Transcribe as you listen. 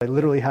I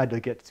literally had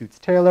to get suits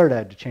tailored. I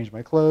had to change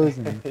my clothes,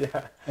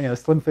 and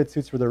slim fit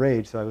suits were the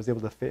rage, so I was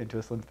able to fit into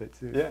a slim fit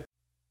suit. Yeah.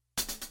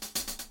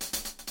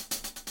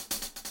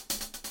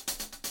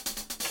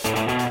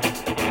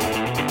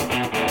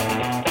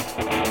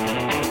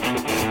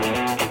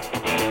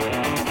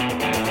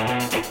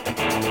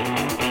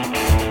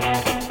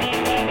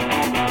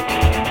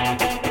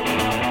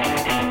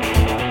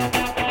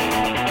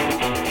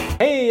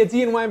 It's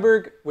Ian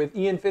Weinberg with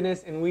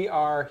IanFitness, and we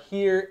are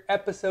here,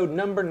 episode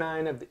number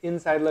 9 of the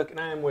Inside Look, and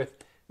I am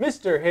with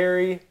Mr.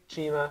 Harry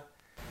Chima.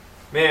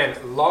 Man,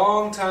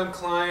 long-time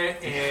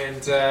client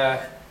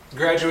and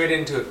graduated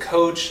into a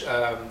coach,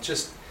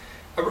 just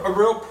a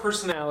real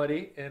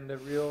personality and a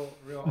real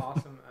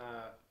awesome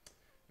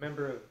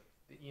member of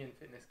the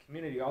IanFitness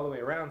community all the way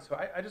around. So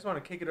I just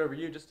want to kick it over to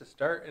you just to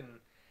start, and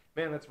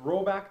man, let's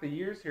roll back the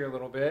years here a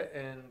little bit,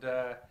 and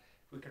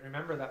we can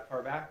remember that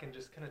far back, and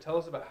just kind of tell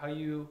us about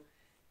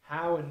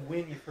how and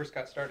when you first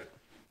got started.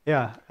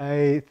 Yeah,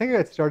 I think I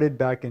got started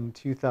back in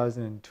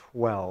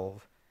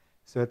 2012.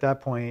 So at that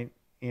point,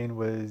 Ian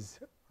was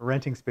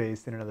renting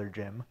space in another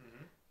gym.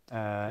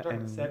 Mm-hmm. You're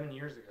talking 7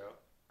 years ago.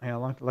 Yeah,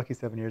 lucky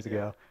 7 years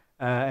ago.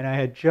 And I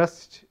had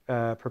just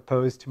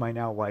proposed to my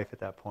now wife at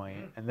that point.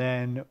 Mm-hmm. And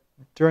then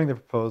during the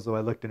proposal, I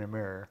looked in a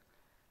mirror.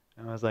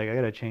 And I was like, I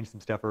got to change some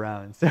stuff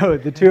around. So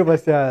the two of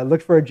us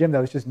looked for a gym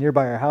that was just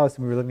nearby our house.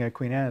 And we were living at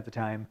Queen Anne at the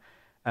time.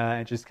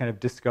 And just kind of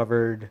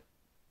discovered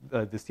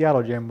the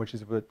Seattle gym, which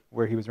is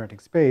where he was renting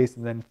space,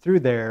 and then through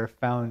there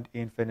found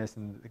IanFitness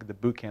and the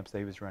boot camps that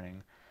he was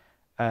running.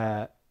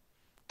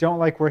 Don't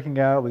like working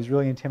out, was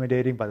really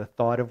intimidating by the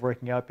thought of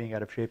working out, being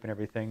out of shape and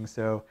everything.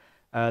 So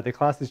the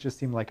classes just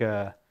seemed like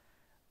a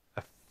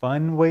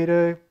fun way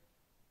to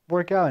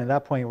work out, and at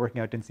that point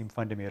working out didn't seem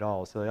fun to me at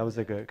all. So that was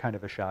like a kind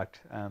of a shock.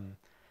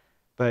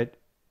 But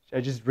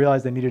I just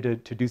realized I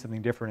needed to do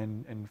something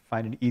different and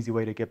find an easy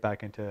way to get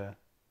back into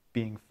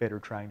being fit or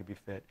trying to be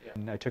fit. Yeah.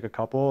 And I took a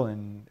couple,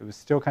 and it was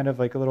still kind of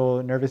like a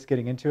little nervous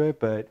getting into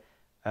it, but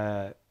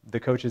the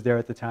coaches there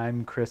at the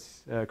time,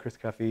 Chris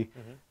Cuffey,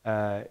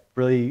 mm-hmm.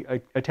 Really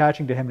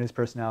attaching to him and his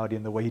personality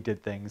and the way he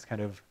did things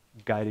kind of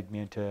guided me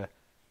into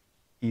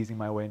easing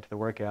my way into the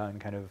workout and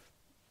kind of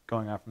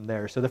going on from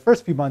there. So the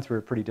first few months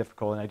were pretty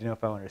difficult, and I didn't know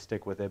if I wanted to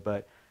stick with it,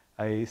 but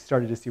I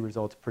started to see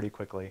results pretty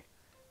quickly,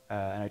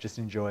 and I just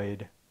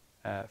enjoyed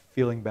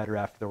feeling better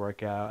after the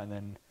workout, and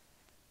then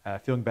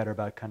feeling better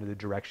about kind of the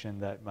direction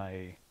that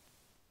my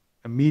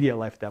immediate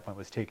life at that point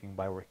was taking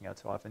by working out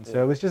so often.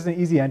 So it was just an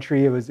easy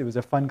entry. It was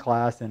a fun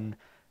class, and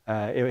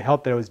it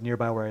helped that it was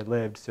nearby where I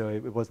lived, so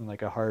it wasn't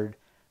like a hard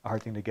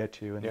thing to get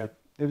to. And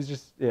it was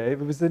just it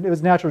was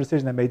a natural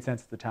decision that made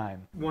sense at the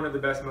time. One of the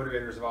best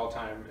motivators of all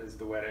time is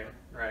the wedding,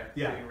 right?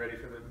 Yeah. Getting ready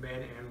for the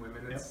men and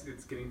women.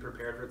 It's getting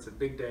prepared for. It's a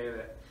big day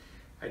that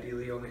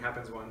ideally only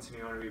happens once, and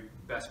you want to be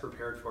best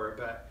prepared for it.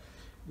 But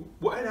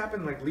what had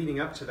happened like leading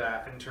up to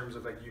that in terms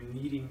of like you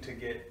needing to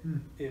get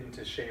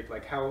into shape?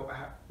 Like how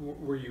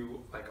were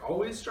you like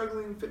always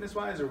struggling fitness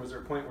wise, or was there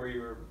a point where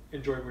you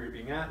enjoyed where you're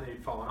being at and then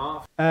you'd fallen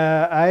off?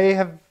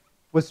 I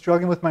was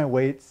struggling with my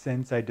weight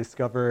since I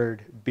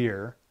discovered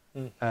beer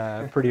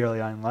pretty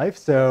early on in life.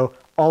 So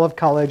all of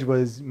college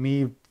was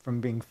me from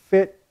being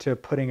fit to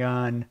putting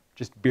on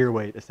just beer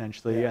weight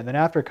essentially. Yeah. And then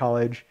after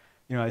college,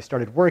 I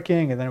started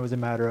working, and then it was a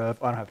matter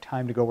of I don't have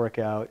time to go work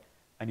out.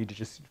 I need to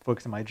just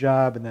focus on my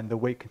job, and then the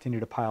weight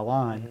continued to pile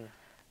on. Mm-hmm.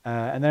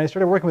 And then I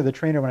started working with a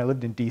trainer when I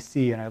lived in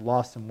DC, and I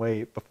lost some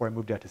weight before I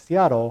moved out to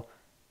Seattle,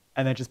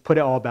 and then just put it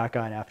all back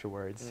on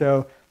afterwards. Mm-hmm.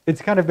 So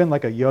it's kind of been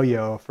like a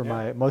yo-yo for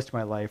most of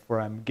my life, where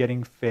I'm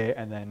getting fit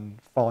and then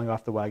falling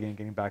off the wagon and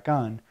getting back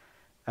on.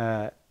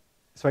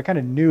 So I kind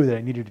of knew that I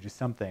needed to do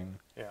something,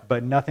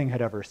 but nothing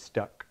had ever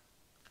stuck.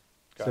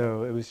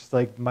 So it was just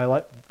like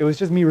it was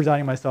just me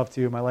resigning myself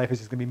to my life is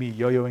just going to be me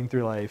yo-yoing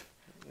through life,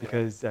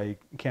 because I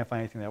can't find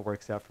anything that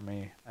works out for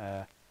me.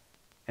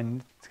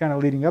 And it's kind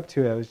of leading up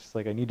to it, I was just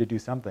like, I need to do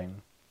something.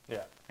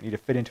 Yeah. I need to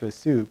fit into a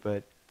suit,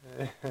 but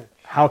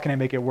how can I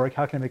make it work?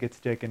 How can I make it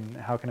stick? And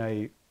how can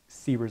I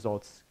see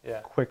results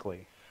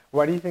quickly?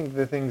 Why do you think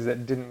the things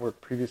that didn't work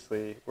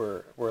previously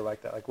were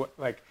like that?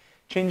 Like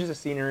changes of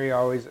scenery are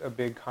always a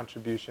big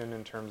contribution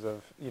in terms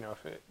of,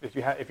 if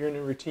you're in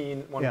a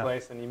routine one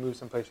place and you move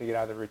someplace to get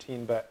out of the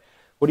routine. But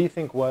what do you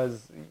think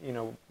was,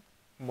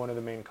 one of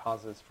the main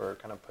causes for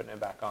kind of putting it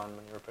back on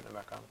when you were putting it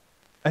back on?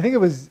 I think it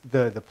was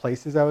the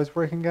places I was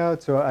working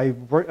out. So I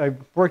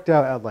worked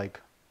out at like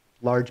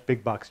large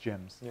big box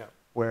gyms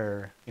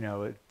where,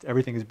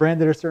 everything is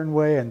branded a certain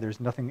way and there's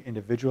nothing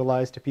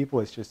individualized to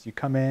people. It's just you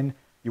come in,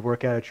 you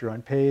work out at your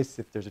own pace.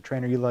 If there's a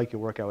trainer you like, you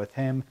work out with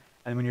him.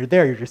 And when you're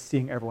there, you're just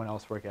seeing everyone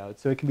else work out.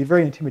 So it can be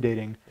very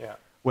intimidating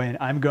when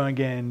I'm going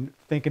in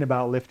thinking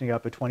about lifting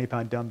up a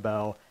 20-pound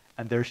dumbbell,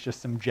 and there's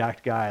just some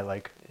jacked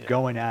guy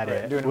going at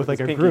it with like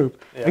a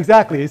group. Yeah.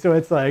 Exactly. So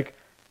it's like,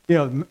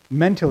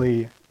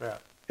 mentally,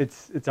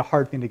 it's a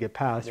hard thing to get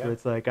past Yeah. where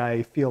it's like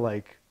I feel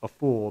like a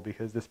fool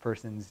because this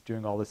person's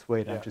doing all this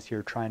weight and Yeah. I'm just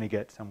here trying to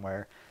get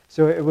somewhere.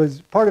 So it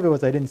was part of it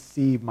was I didn't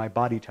see my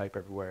body type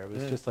everywhere. It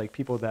was just like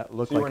people that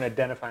look So you like weren't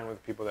identifying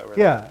with people that were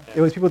yeah, there.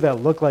 it was people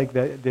that looked like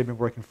that they'd been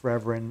working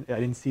forever, and I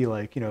didn't see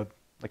like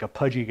like a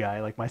pudgy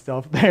guy like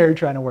myself there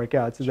trying to work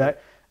out. So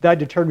that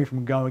deterred me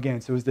from going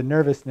in. So it was the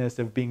nervousness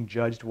of being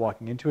judged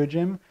walking into a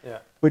gym, Yeah.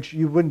 which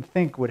you wouldn't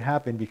think would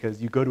happen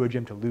because you go to a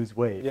gym to lose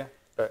weight. Yeah,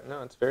 but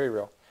no, it's very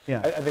real.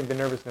 Yeah. I think the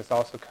nervousness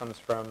also comes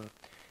from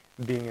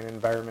being in an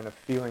environment of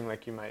feeling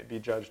like you might be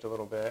judged a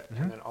little bit.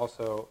 And then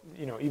also,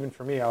 even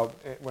for me,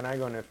 when I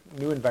go into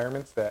new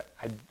environments that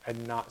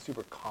I'm not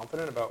super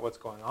confident about what's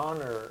going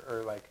on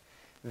or like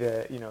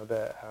the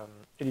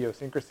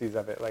idiosyncrasies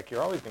of it, like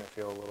you're always going to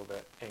feel a little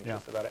bit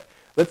anxious about it.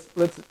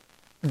 Let's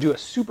do a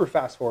super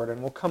fast forward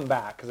and we'll come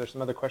back because there's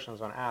some other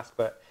questions I want to ask.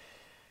 But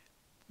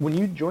when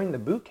you joined the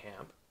boot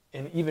camp,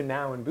 and even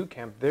now in boot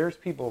camp, there's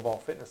people of all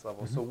fitness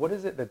levels. So what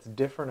is it that's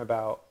different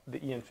about the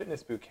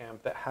IanFitness boot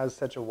camp that has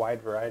such a wide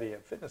variety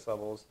of fitness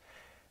levels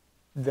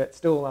that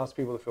still allows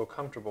people to feel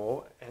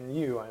comfortable, and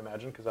you, I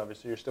imagine, because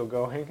obviously you're still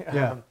going,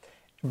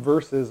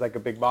 versus like a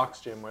big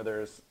box gym where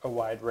there's a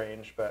wide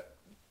range but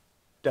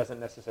doesn't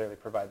necessarily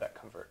provide that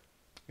comfort?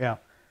 Yeah.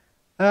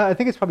 I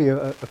think it's probably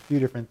a few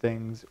different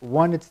things.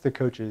 One, it's the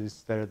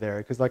coaches that are there.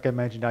 Because like I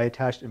mentioned, I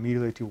attached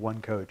immediately to one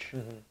coach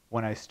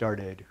when I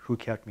started who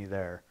kept me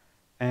there.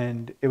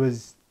 And it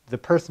was the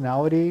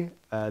personality,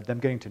 them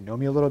getting to know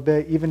me a little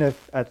bit. Even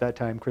if at that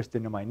time Chris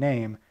didn't know my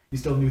name, he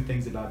still knew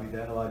things about me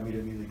that allowed me to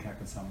immediately connect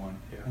with someone.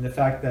 Yeah. And the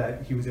fact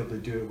that he was able to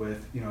do it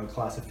with a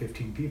class of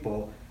 15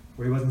 people,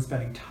 where he wasn't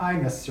spending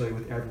time necessarily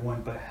with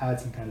everyone, but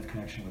had some kind of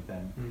connection with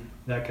them,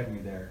 that kept me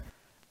there.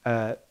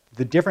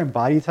 The different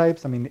body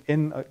types, I mean,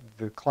 in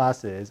the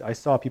classes, I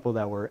saw people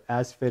that were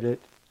as fit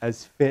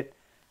as the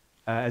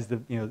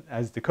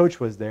coach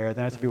was there.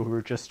 Then I saw people who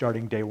were just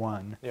starting day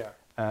one. Yeah.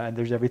 And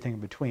there's everything in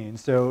between.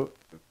 So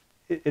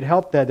it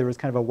helped that there was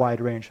kind of a wide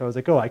range. So I was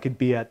like, oh, I could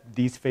be at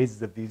these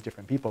phases of these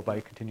different people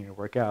by continuing to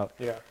work out.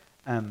 Yeah.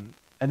 And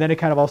then it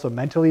kind of also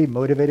mentally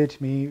motivated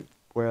to me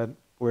where it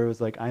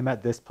was like, I'm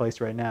at this place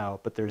right now,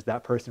 but there's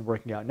that person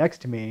working out next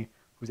to me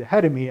who's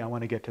ahead of me. I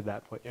want to get to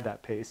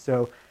that pace.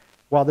 So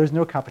while there's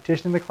no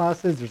competition in the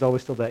classes, there's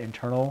always still that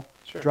internal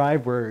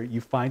drive where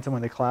you find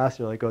someone in the class,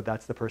 you're like, oh,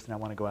 that's the person I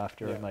want to go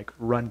after and like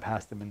run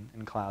past them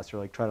in class or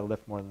like try to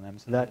lift more than them.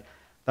 So that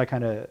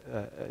kind of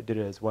did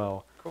it as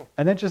well. Cool.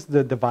 And then just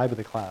the vibe of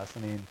the class.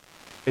 I mean,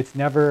 it's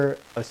never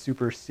a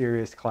super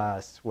serious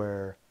class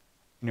where,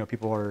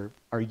 people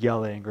are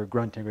yelling or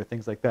grunting or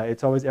things like that.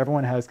 It's always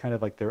everyone has kind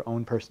of like their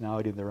own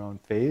personality and their own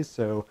phase.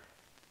 So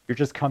you're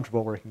just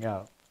comfortable working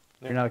out.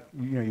 Yeah. You're not,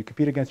 you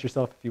compete against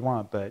yourself if you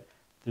want, but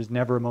there's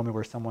never a moment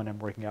where someone I'm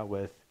working out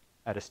with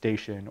at a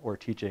station or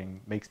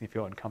teaching makes me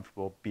feel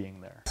uncomfortable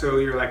being there. So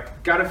you're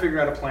like, got to figure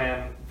out a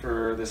plan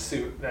for the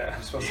suit that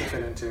I'm supposed to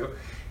fit into.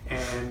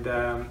 And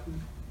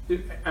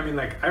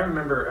I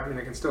remember,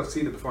 I can still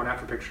see the before and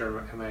after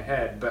picture in my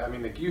head,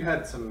 but you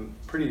had some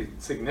pretty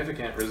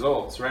significant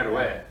results right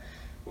away.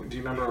 Do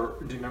you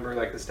remember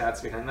like the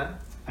stats behind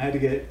that? I had to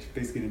get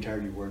basically an entire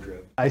new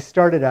wardrobe. I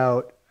started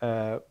out,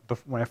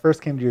 when I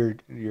first came to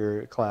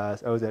your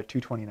class, I was at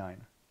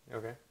 229.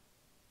 Okay.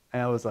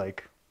 And I was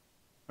like,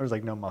 there was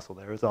like no muscle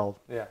there. It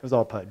was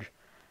all pudge.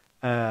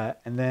 And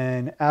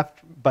then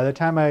by the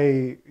time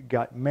I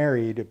got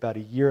married, about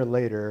a year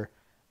later,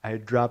 I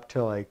had dropped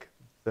to like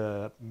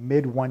the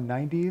mid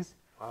 190s.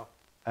 Wow.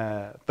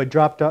 But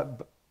dropped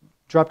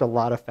a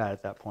lot of fat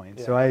at that point.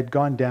 Yeah. So I had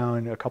gone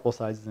down a couple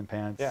sizes in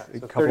pants. Yeah.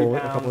 So a couple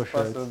of plus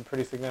shirts. a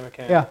pretty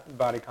significant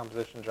body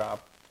composition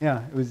drop.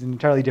 Yeah, it was an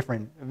entirely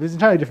different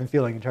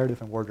feeling, entirely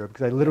different wardrobe,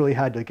 because I literally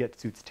had to get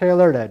suits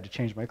tailored. I had to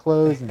change my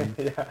clothes,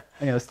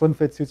 and slim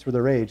fit suits were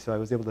the rage, so I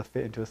was able to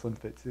fit into a slim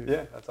fit suit.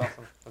 Yeah, that's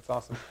awesome. That's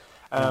awesome.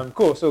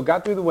 Cool. So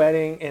got through the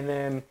wedding, and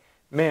then,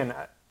 man,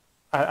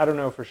 I don't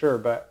know for sure,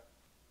 but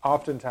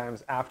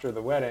oftentimes after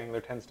the wedding, there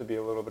tends to be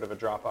a little bit of a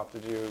drop off.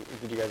 Did you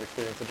guys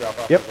experience a drop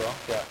off as well?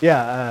 Yeah.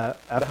 Yeah.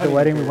 After the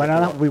wedding,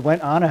 we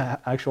went on an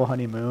actual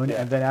honeymoon,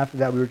 and then after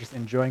that, we were just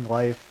enjoying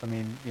life.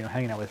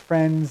 Hanging out with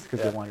friends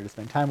because they wanted to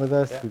spend time with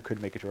us. Who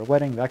couldn't make it to our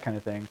wedding, that kind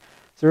of thing.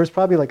 So there was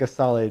probably like a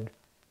solid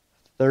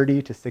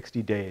 30 to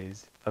 60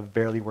 days of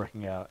barely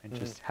working out and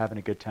just having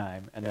a good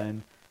time, and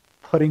then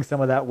putting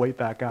some of that weight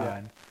back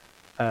on.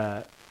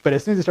 But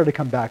as soon as it started to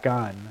come back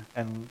on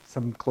and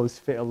some clothes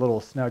fit a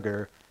little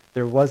snugger,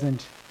 there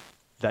wasn't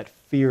that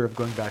fear of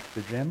going back to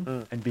the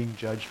gym and being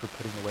judged for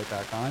putting the weight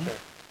back on.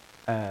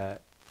 Sure.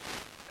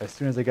 As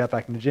soon as I got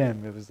back in the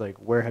gym, it was like,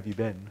 where have you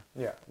been?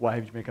 Yeah. Why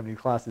have you been coming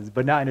to classes?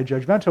 But not in a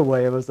judgmental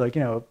way. It was like,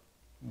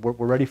 we're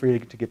ready for you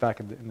to get back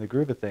in the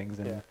groove of things.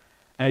 And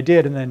I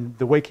did. And then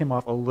the weight came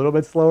off a little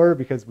bit slower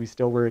because we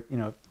still were,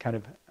 kind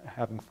of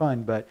having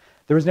fun. But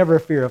there was never a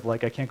fear of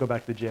like, I can't go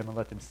back to the gym and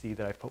let them see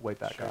that I put weight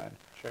back on.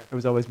 Sure. It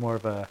was always more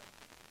of a,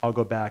 I'll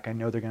go back. I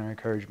know they're going to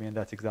encourage me, and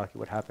that's exactly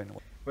what happened.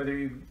 Whether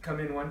you come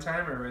in one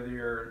time or whether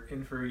you're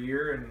in for a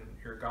year and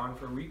you're gone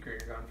for a week or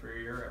you're gone for a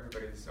year,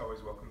 everybody's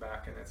always welcome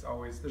back, and there's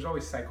always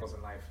cycles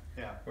in life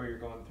where you're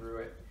going through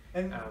it.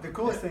 And the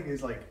coolest thing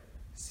is like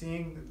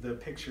seeing the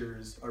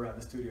pictures around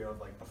the studio of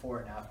like before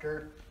and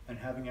after, and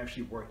having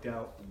actually worked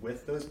out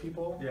with those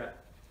people. Yeah.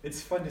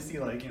 It's fun to see,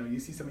 like, you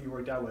see somebody you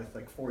worked out with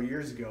like 4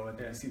 years ago, and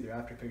then you see their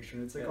after picture,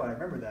 and it's like, oh, I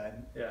remember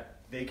that. And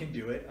they can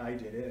do it. I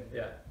did it.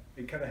 Yeah.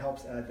 It kind of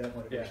helps add that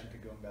motivation to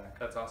going back.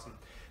 That's awesome.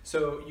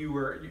 So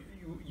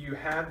you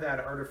had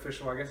that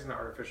artificial, I guess it's not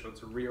artificial,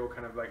 it's a real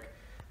kind of like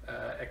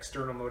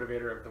external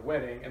motivator of the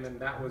wedding, and then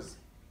that was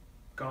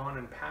gone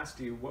and past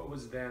you. What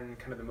was then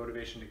kind of the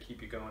motivation to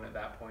keep you going at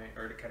that point,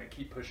 or to kind of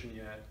keep pushing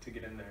you to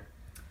get in there?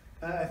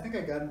 I think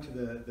I got into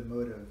the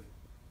motive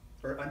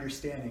or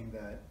understanding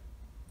that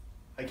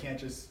I can't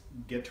just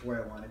get to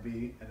where I want to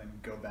be and then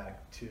go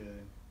back to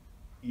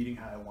eating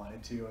how I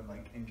wanted to and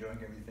like enjoying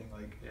everything.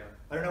 Like,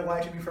 I don't know why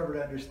it took me forever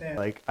to understand.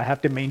 Like, I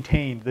have to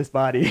maintain this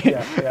body.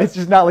 It's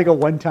just not like a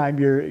one time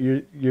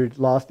you're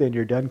lost and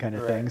you're done kind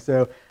of thing.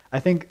 So I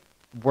think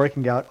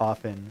working out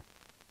often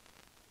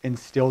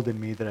instilled in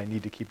me that I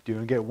need to keep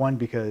doing it. One,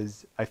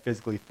 because I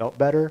physically felt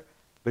better,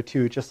 but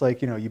two, just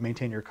like, you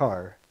maintain your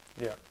car.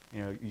 Yeah.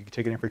 You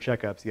take it in for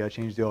checkups, you got to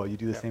change the oil, you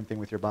do the same thing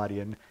with your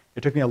body. And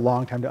it took me a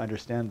long time to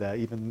understand that,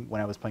 even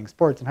when I was playing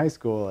sports in high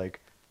school,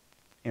 like,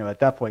 at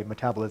that point,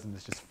 metabolism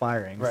is just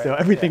firing. Right. So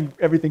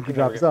everything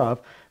drops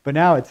off. But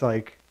now it's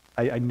like,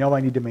 I know I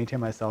need to maintain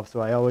myself. So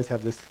I always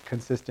have this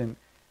consistent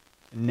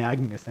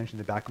nagging essentially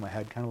in the back of my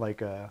head, kind of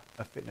like a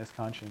fitness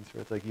conscience,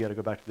 where it's like, you got to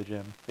go back to the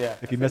gym. Yeah.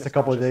 If you miss a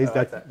couple of days,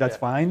 that's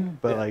fine.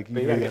 But like, you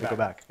really got to go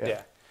back.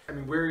 Yeah. I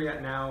mean, where are you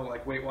at now,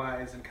 like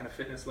weight-wise and kind of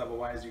fitness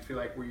level-wise? Do you feel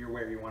like you're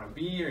where you want to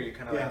be? Are you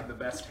kind of like the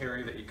best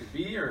Harry that you could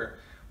be? Or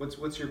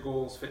what's your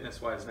goals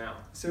fitness-wise now?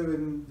 So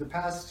in the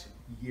past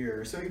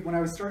year, so when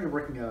I was started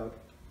working out,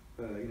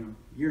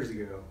 years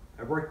ago,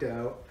 I worked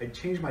out. I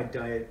changed my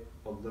diet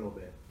a little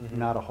bit,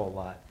 not a whole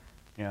lot.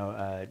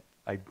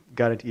 I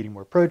got into eating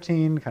more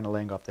protein, kind of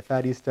laying off the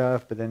fatty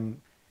stuff, but then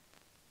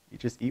you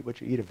just eat what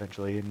you eat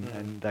eventually,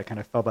 and that kind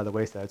of fell by the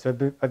wayside.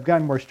 So I've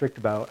gotten more strict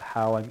about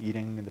how I'm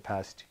eating in the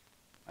past,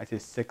 I'd say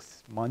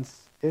 6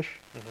 months-ish,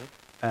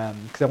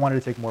 because I wanted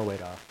to take more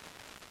weight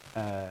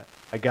off.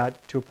 I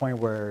got to a point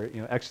where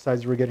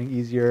exercises were getting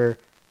easier.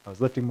 I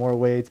was lifting more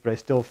weights, but I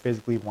still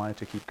physically wanted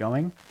to keep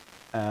going.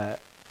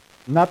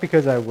 Not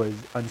because I was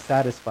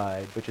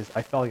unsatisfied, but just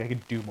I felt like I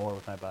could do more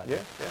with my body.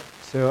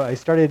 So I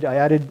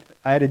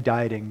added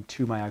dieting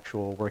to my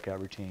actual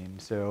workout routine.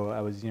 So I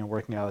was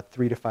working out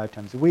 3 to 5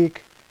 times a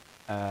week.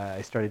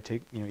 I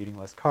started eating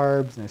less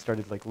carbs, and I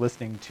started like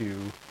listening to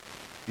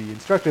the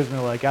instructors, and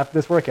they're like, after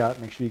this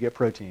workout, make sure you get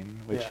protein.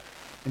 Which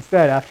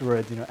instead,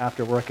 afterwards,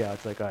 after workout,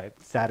 it's like, all right,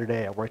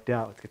 Saturday I worked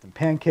out, let's get some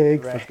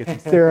pancakes, let's get some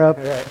syrup.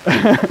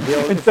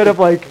 Instead of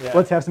like,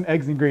 let's have some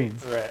eggs and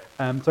greens.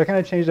 So I kind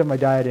of changed up my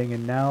dieting,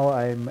 and now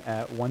I'm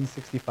at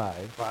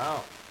 165.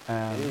 Wow.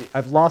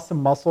 I've lost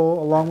some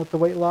muscle along with the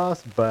weight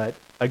loss, but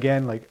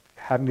again, like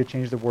having to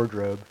change the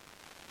wardrobe,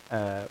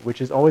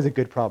 which is always a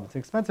good problem. It's an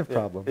expensive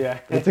problem.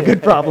 But it's a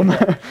good problem.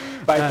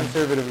 Buy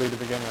conservatively to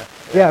begin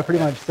with. Yeah, pretty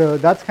much. So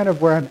that's kind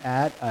of where I'm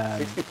at.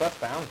 60 plus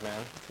pounds, man.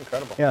 It's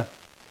incredible. Yeah.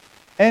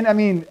 And I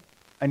mean,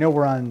 I know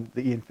we're on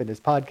the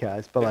IanFitness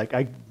podcast, but like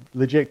I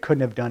legit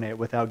couldn't have done it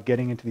without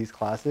getting into these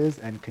classes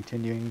and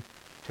continuing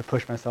to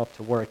push myself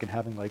to work, and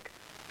having like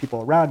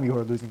people around me who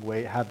are losing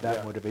weight have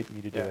that motivate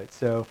me to do it.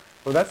 So,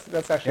 well,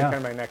 that's actually kind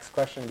of my next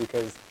question,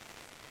 because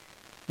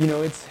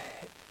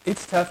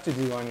it's tough to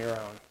do on your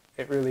own.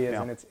 It really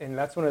is, and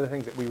that's one of the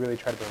things that we really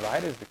try to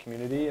provide is the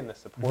community and the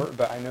support.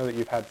 But I know that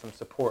you've had some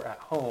support at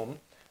home,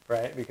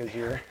 right? Because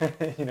you're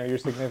your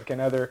significant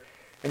other,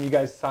 and you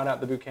guys sought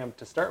out the boot camp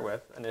to start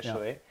with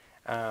initially.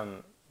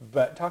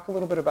 But talk a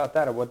little bit about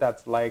that, of what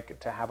that's like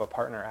to have a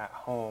partner at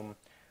home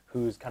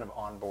who's kind of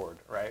on board,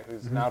 right?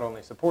 Who's not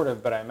only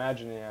supportive, but I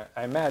imagine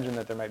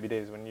that there might be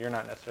days when you're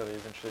not necessarily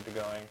as interested in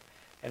going,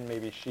 and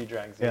maybe she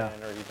drags you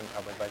in, or even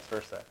probably vice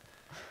versa.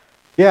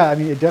 Yeah, I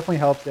mean, it definitely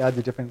helps. It adds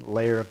a different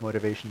layer of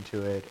motivation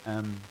to it.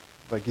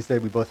 Like you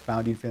said, we both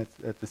found IanFitness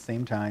at the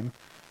same time.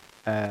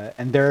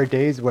 And there are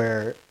days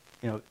where,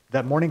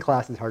 that morning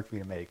class is hard for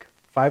me to make.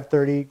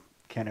 5:30,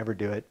 can't ever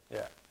do it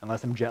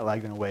unless I'm jet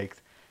lagged and awake.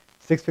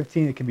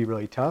 6:15, it can be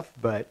really tough,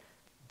 but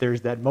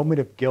there's that moment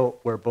of guilt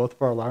where both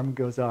of our alarm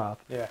goes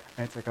off. And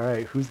it's like, all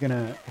right, who's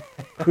gonna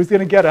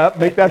get up,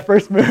 make that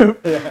first move?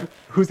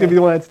 Who's gonna be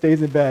the one that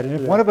stays in bed? And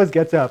if one of us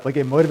gets up, like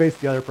it motivates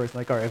the other person.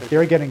 Like, all right, if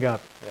they're getting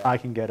up, I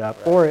can get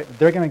up. Or if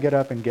they're gonna get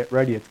up and get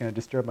ready, it's gonna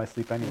disturb my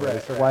sleep anyway.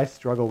 So why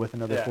struggle with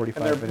another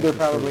 45 minutes? They're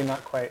probably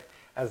not quite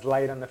as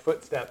light on the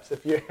footsteps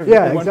if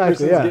one person's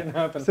getting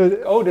up and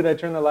did I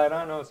turn the light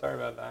on? Oh, sorry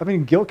about that. I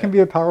mean, guilt can be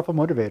a powerful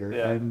motivator,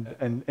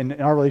 and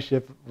in our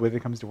relationship when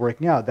it comes to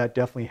working out, that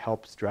definitely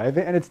helps drive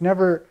it. And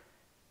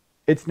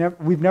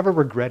we've never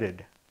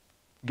regretted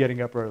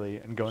getting up early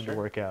and going to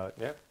work out.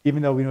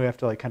 Even though we know we have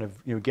to like kind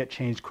of get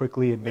changed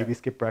quickly and maybe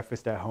skip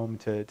breakfast at home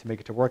to make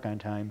it to work on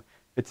time.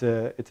 It's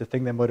a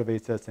thing that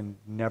motivates us and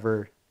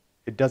never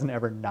it doesn't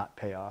ever not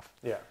pay off.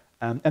 Yeah.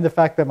 And the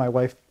fact that my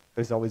wife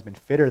has always been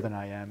fitter than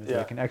I am is Yeah.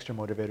 like an extra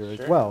motivator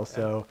Sure. as well. Yeah.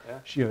 So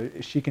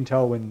Yeah. she can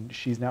tell when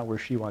she's not where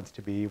she wants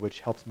to be,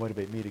 which helps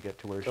motivate me to get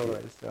to where Totally.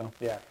 she is. So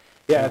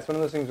Yeah, it's one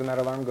of those things when that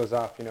alarm goes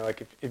off, you know,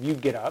 like if you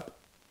get up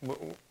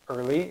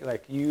early,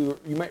 like you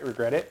might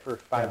regret it for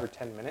 5 or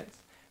 10 minutes,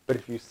 but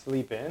if you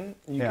sleep in,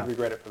 you can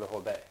regret it for the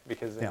whole day,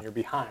 because then you're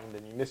behind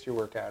and you miss your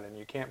workout and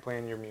you can't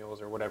plan your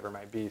meals or whatever it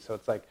might be. So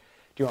it's like,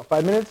 do you want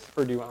 5 minutes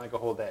or do you want like a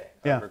whole day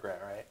of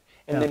regret, right?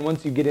 And then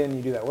once you get in,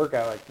 you do that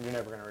workout, like you're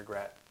never going to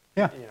regret,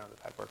 you know,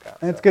 that workout.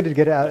 And it's good to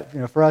get it out, you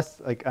know, for us,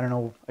 like, I don't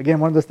know, again,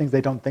 one of those things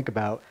they don't think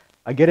about.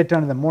 I get it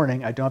done in the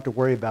morning. I don't have to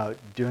worry about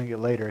doing it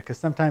later, because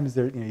sometimes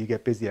there, you know, you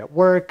get busy at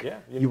work. Yeah,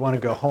 you want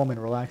to go home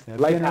and relax and have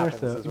life dinner. happens,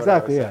 So is what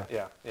exactly, I always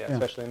say. Yeah.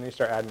 Especially when you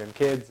start adding in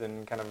kids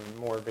and kind of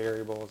more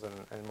variables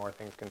and more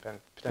things can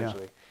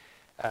potentially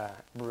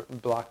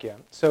block you.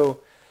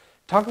 So,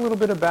 talk a little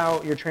bit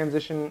about your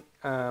transition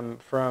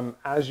from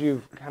as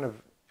you've kind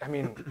of, I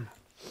mean,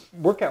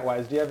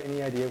 workout-wise, do you have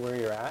any idea where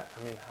you're at?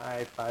 I mean,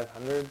 high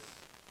 500s.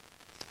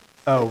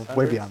 Oh,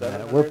 way beyond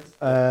that. We're,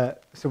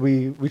 so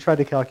we tried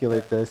to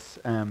calculate this.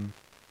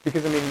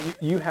 Because I mean,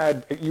 you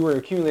were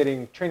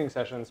accumulating training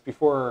sessions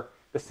before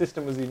the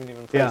system was even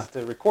in place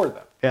to record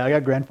them. Yeah, I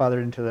got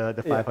grandfathered into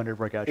the 500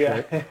 workout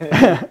shit.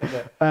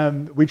 Yeah.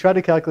 We tried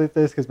to calculate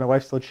this because my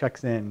wife still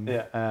checks in.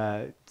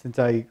 Yeah. Since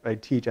I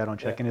teach, I don't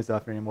check in as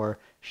often anymore.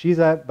 She's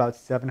at about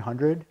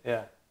 700.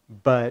 Yeah.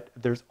 But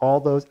there's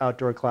all those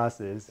outdoor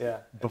classes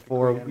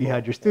before we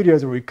had your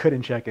studios where we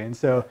couldn't check in.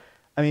 So,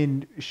 I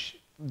mean,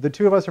 the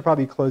two of us are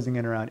probably closing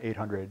in around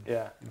 800 in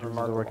terms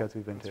of the workouts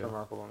we've been to. That's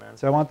remarkable, man.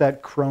 So I want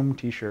that chrome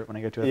t-shirt when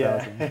I get to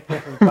 1,000.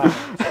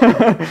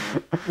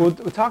 We'll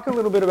talk a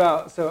little bit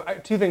about, so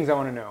two things I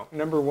want to know.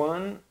 Number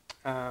one,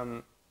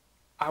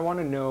 I want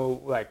to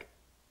know like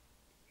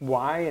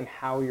why and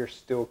how you're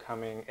still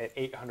coming at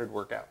 800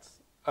 workouts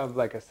of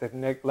like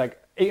 800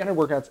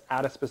 workouts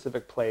at a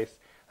specific place.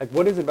 Like,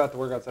 what is it about the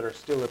workouts that are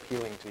still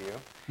appealing to you?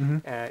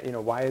 Mm-hmm. You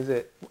know, why is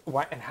it?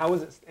 Why and how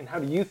is it? And how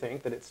do you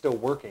think that it's still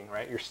working?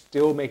 Right, you're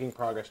still making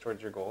progress towards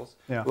your goals.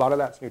 Yeah. A lot of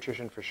that's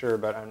nutrition for sure,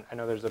 but I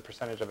know there's a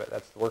percentage of it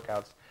that's the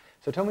workouts.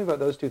 So tell me about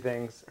those two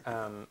things,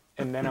 and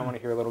then I want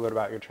to hear a little bit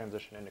about your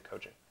transition into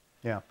coaching.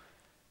 Yeah.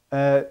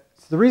 So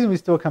the reason we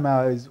still come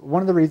out is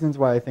one of the reasons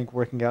why I think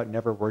working out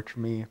never worked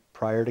for me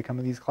prior to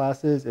coming to these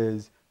classes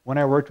is when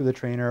I worked with a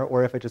trainer,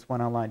 or if I just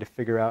went online to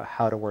figure out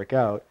how to work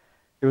out.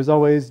 It was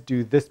always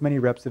do this many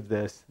reps of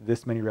this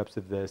many reps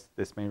of this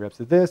many reps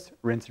of this,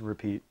 rinse and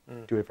repeat.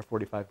 Do it for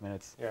 45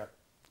 minutes. Yeah.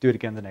 Do it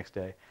again the next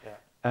day.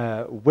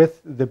 Yeah. With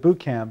the boot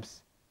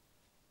camps,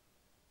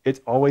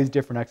 it's always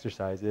different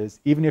exercises.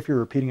 Even if you're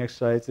repeating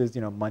exercises,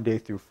 you know, Monday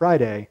through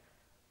Friday,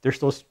 they're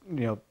still,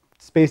 you know,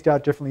 spaced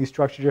out differently,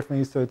 structured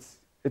differently. So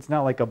it's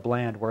not like a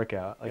bland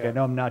workout. Like I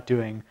know I'm not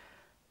doing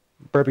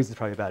burpees is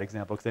probably a bad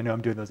example because I know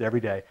I'm doing those every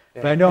day.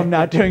 But I know I'm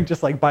not doing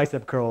just like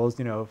bicep curls,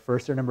 you know, for a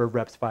certain number of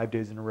reps 5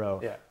 days in a row.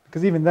 Yeah.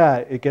 Because even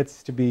that, it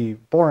gets to be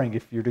boring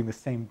if you're doing the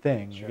same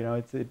thing. Sure. You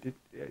know,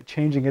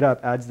 changing it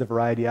up adds the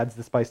variety, adds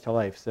the spice to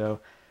life. So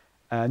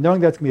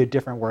knowing that's going to be a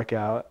different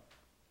workout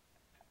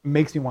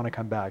makes me want to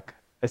come back,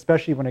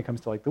 especially when it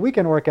comes to like the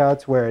weekend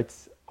workouts where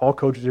it's all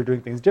coaches are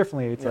doing things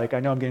differently. It's like I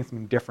know I'm getting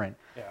something different.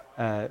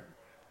 Getting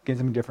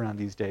something different on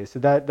these days. So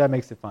that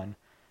makes it fun.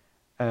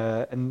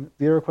 And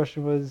the other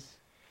question was?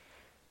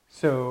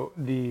 So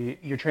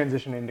your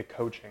transition into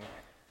coaching.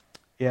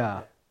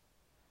 Yeah.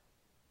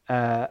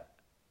 Like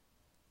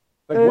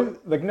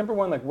number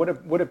one, like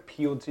what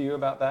appealed to you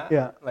about that?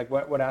 Yeah. Like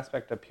what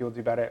aspect appealed to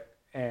you about it,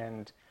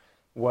 and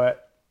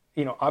what,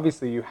 you know,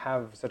 obviously you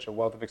have such a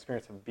wealth of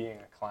experience of being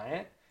a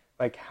client.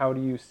 Like how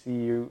do you see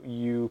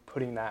you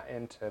putting that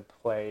into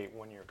play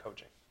when you're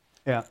coaching?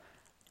 Yeah.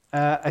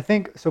 I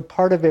think so.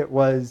 Part of it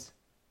was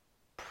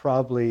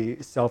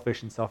probably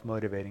selfish and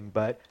self-motivating,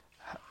 but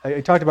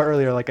I talked about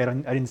earlier, like I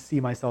didn't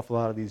see myself a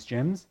lot of these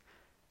gyms.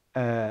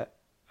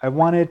 I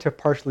wanted to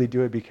partially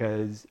do it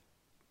because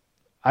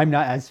I'm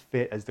not as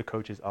fit as the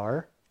coaches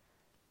are.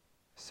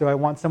 So I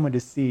want someone to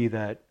see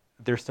that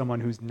there's someone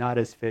who's not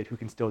as fit who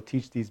can still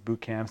teach these boot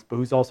camps, but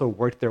who's also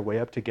worked their way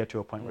up to get to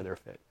a point where they're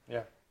fit.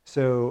 Yeah.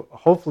 So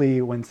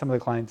hopefully when some of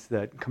the clients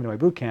that come to my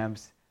boot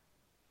camps,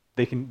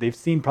 they've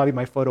seen probably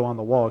my photo on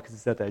the wall because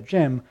it's at that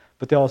gym,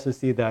 but they also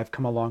see that I've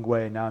come a long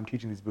way and now I'm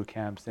teaching these boot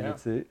camps, and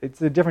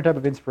it's a different type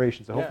of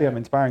inspiration. So hopefully I'm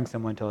inspiring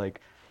someone to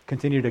like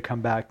continue to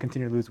come back,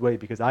 continue to lose weight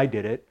because I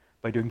did it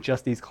by doing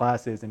just these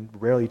classes and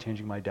rarely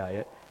changing my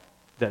diet,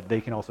 that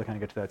they can also kind of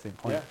get to that same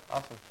point. Yeah,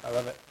 awesome. I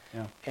love it.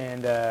 Yeah.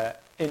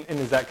 And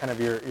is that kind of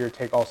your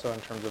take also in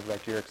terms of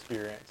like your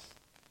experience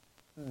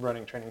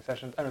running training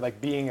sessions? I mean, like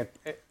being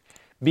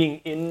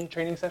in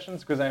training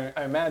sessions? Because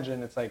I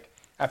imagine it's like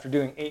after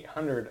doing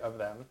 800 of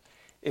them,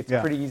 it's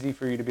pretty easy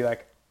for you to be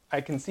like, I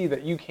can see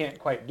that you can't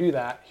quite do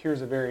that.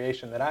 Here's a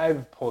variation that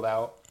I've pulled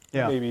out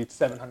maybe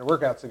 700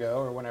 workouts ago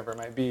or whenever it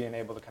might be, and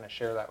able to kind of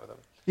share that with them.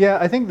 Yeah,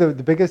 I think the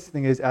biggest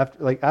thing is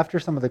after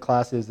some of the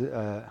classes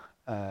that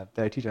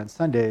I teach on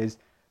Sundays,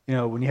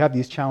 when you have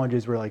these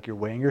challenges where like you're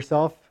weighing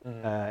yourself,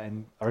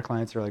 and our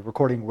clients are like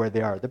recording where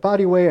they are at the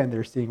body weight and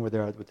they're seeing where they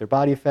are with their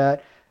body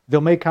fat,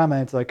 they'll make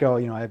comments like, oh,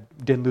 I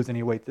didn't lose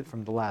any weight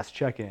from the last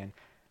check-in.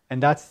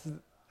 And that's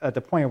at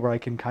the point where I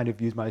can kind of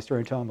use my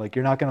story and tell them like,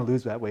 you're not going to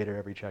lose that weight at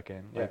every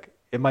check-in. Yeah. Like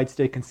it might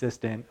stay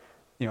consistent,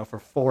 for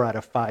 4 out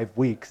of 5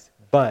 weeks,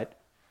 but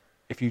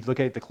if you look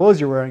at the clothes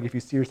you're wearing, if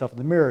you see yourself in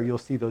the mirror, you'll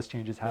see those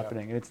changes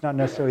happening. And it's not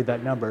necessarily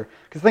that number.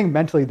 Because I think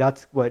mentally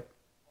that's what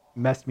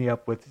messed me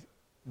up with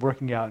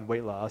working out and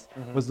weight loss,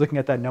 was looking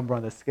at that number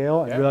on the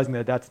scale and realizing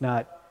that that's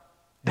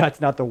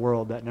not the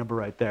world, that number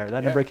right there.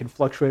 That number can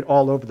fluctuate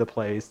all over the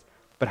place,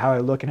 but how I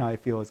look and how I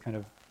feel is kind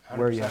of 100%.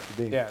 Where you have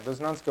to be. Yeah, those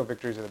non-skill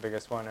victories are the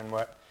biggest one. And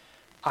what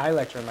I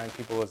like to remind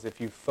people is if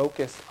you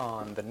focus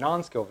on the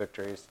non-skill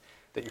victories,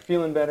 that you're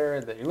feeling better,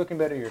 that you're looking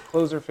better, your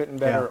clothes are fitting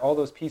better, all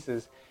those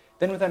pieces,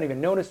 then without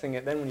even noticing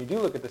it, then when you do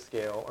look at the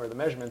scale or the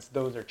measurements,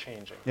 those are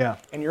changing. Yeah.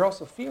 And you're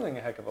also feeling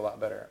a heck of a lot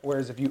better.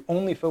 Whereas if you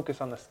only focus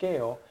on the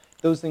scale,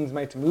 those things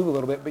might move a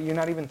little bit, but you're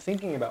not even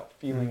thinking about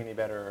feeling any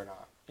better or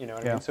not. You know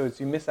what I mean? So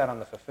you miss out on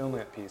the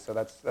fulfillment piece. So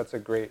that's a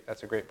great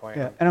point.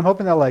 Yeah. And I'm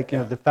hoping that like,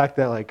 the fact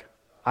that like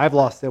I've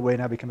lost that weight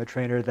and I become a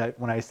trainer, that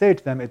when I say it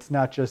to them, it's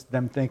not just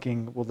them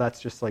thinking, well,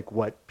 that's just like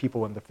what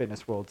people in the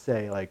fitness world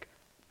say. Like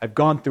I've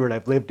gone through it,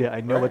 I've lived it,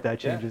 I know what that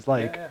change is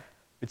like.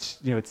 It's,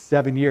 it's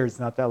 7 years,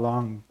 not that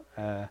long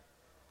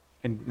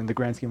in the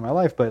grand scheme of my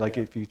life, but like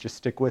if you just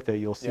stick with it,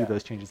 you'll see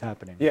those changes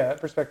happening. Yeah, that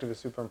perspective is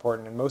super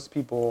important. And most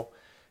people,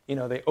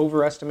 they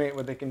overestimate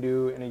what they can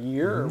do in a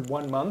year or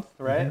 1 month,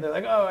 right? They're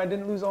like, oh, I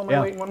didn't lose all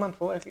my weight in 1 month.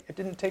 Well, it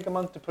didn't take a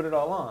month to put it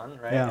all on,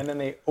 right? And then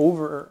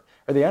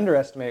they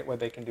underestimate what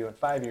they can do in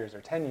 5 years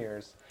or 10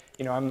 years.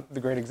 I'm the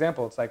great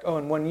example. It's like, oh,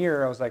 in 1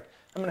 year, I was like,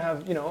 I'm going to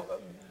have,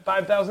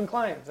 5,000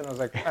 clients. And I was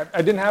like,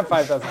 I didn't have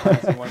 5,000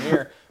 clients in 1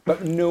 year,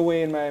 but no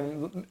way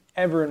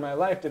ever in my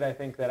life did I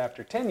think that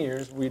after 10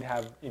 years, we'd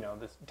have,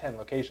 this 10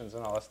 locations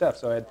and all that stuff.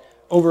 So I had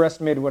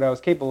overestimated what I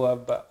was capable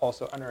of, but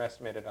also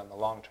underestimated on the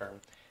long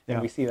term.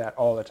 And we see that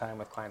all the time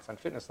with clients on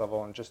fitness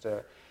level, and just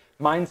a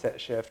mindset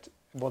shift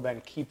will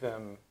then keep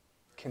them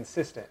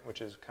consistent,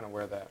 which is kind of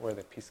where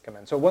the pieces come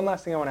in. So one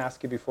last thing I want to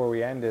ask you before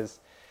we end is,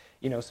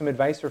 some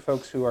advice for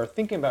folks who are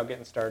thinking about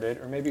getting started,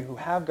 or maybe who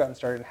have gotten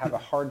started and have a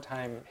hard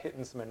time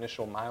hitting some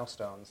initial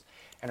milestones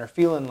and are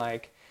feeling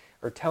like,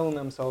 or telling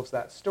themselves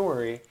that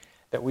story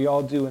that we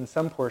all do in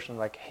some portion,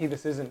 like, hey,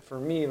 this isn't for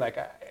me, like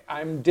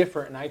I'm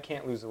different and I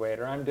can't lose the weight,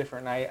 or I'm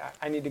different and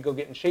I need to go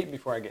get in shape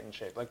before I get in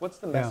shape. Like, what's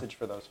the message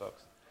for those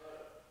folks?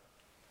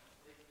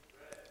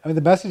 I mean,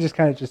 the message is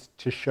kind of just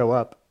to show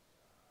up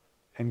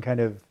and kind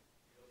of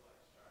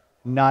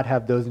not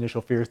have those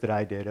initial fears that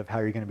I did of how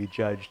you're going to be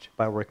judged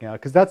by working out.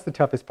 Because that's the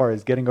toughest part,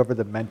 is getting over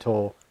that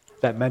mental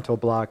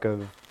block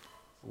of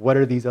what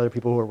are these other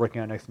people who are working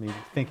out next to me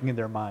thinking in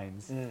their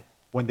minds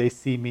when they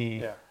see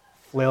me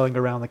flailing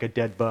around like a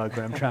dead bug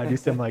when I'm trying to do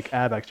some like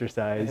ab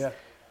exercise.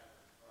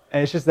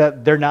 And it's just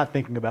that they're not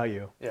thinking about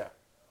you.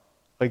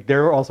 Like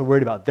they're also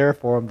worried about their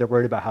form. They're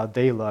worried about how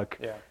they look.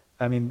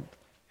 I mean,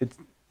 it's...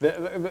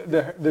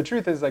 The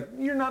truth is, like,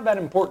 you're not that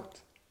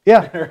important.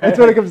 Yeah, right? That's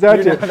what it comes down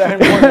to. You're not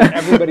that important.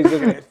 Everybody's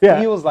looking at it. It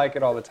feels like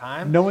it all the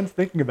time. No one's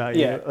thinking about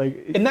you.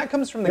 And that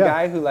comes from the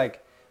guy who,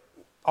 like,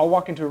 I'll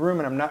walk into a room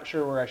and I'm not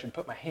sure where I should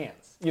put my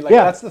hands.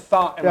 That's the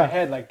thought in my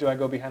head. Like, do I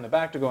go behind the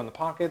back? Do I go in the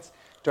pockets?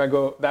 Do I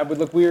go, that would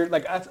look weird?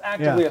 Like, that's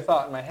actively a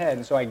thought in my head.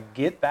 And so I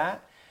get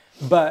that.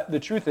 But the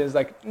truth is,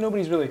 like,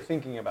 nobody's really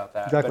thinking about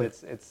that. Exactly.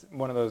 But it's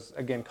one of those,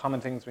 again, common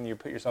things when you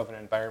put yourself in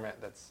an environment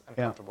that's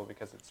uncomfortable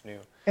because it's new.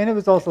 And it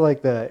was also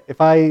like if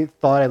I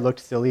thought I looked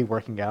silly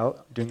working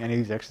out, doing any of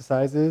these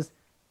exercises,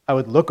 I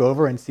would look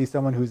over and see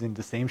someone who's in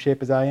the same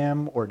shape as I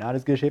am or not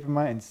as good shape as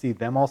I am and see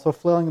them also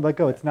flailing. Like,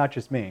 oh, it's not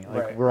just me.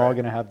 Like, we're all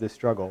going to have this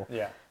struggle.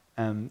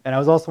 And I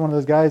was also one of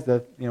those guys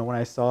that, when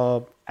I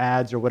saw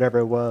ads or whatever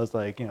it was,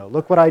 like,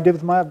 look what I did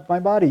with my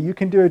body. You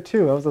can do it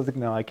too. I was like,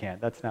 no, I can't.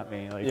 That's not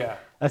me. Like,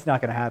 that's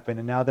not going to happen.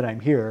 And now that I'm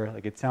here,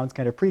 like, it sounds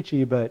kind of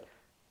preachy, but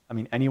I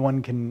mean,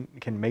 anyone can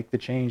make the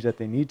change that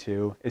they need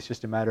to. It's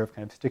just a matter of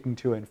kind of sticking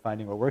to it and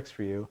finding what works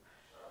for you.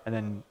 And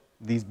then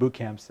these boot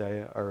camps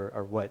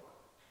are what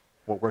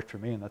worked for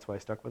me, and that's why I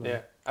stuck with them.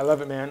 Yeah, I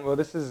love it, man. Well,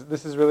 this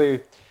is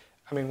really,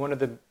 I mean, one of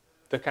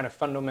the kind of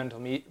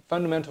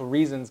fundamental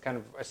reasons kind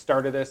of I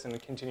started this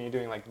and continue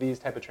doing like these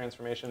type of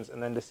transformations,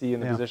 and then to see you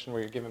in the position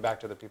where you're giving back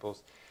to the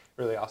people's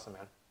really awesome,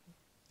 man.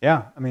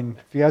 Yeah, I mean,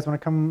 if you guys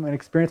want to come and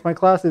experience my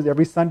classes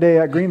every Sunday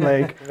at Green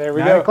Lake, there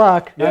we 9 go.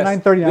 o'clock, Yes.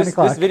 9:30, 9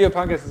 o'clock. This video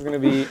podcast is going to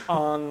be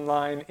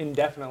online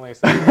indefinitely,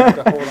 so you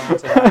have to hold on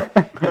to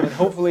that. And then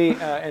hopefully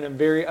in a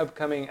very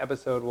upcoming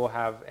episode, we'll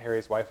have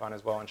Harry's wife on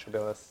as well, and she'll be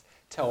able to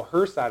tell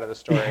her side of the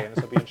story, and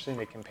this will be interesting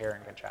to compare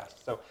and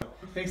contrast. So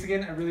thanks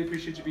again. I really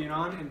appreciate you being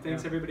on, and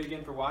thanks everybody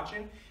again for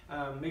watching.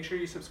 Make sure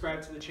you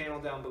subscribe to the channel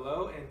down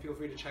below, and feel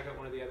free to check out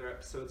one of the other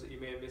episodes that you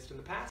may have missed in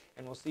the past.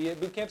 And we'll see you at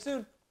boot camp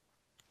soon.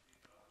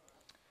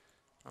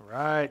 All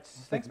right.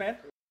 Thanks, man.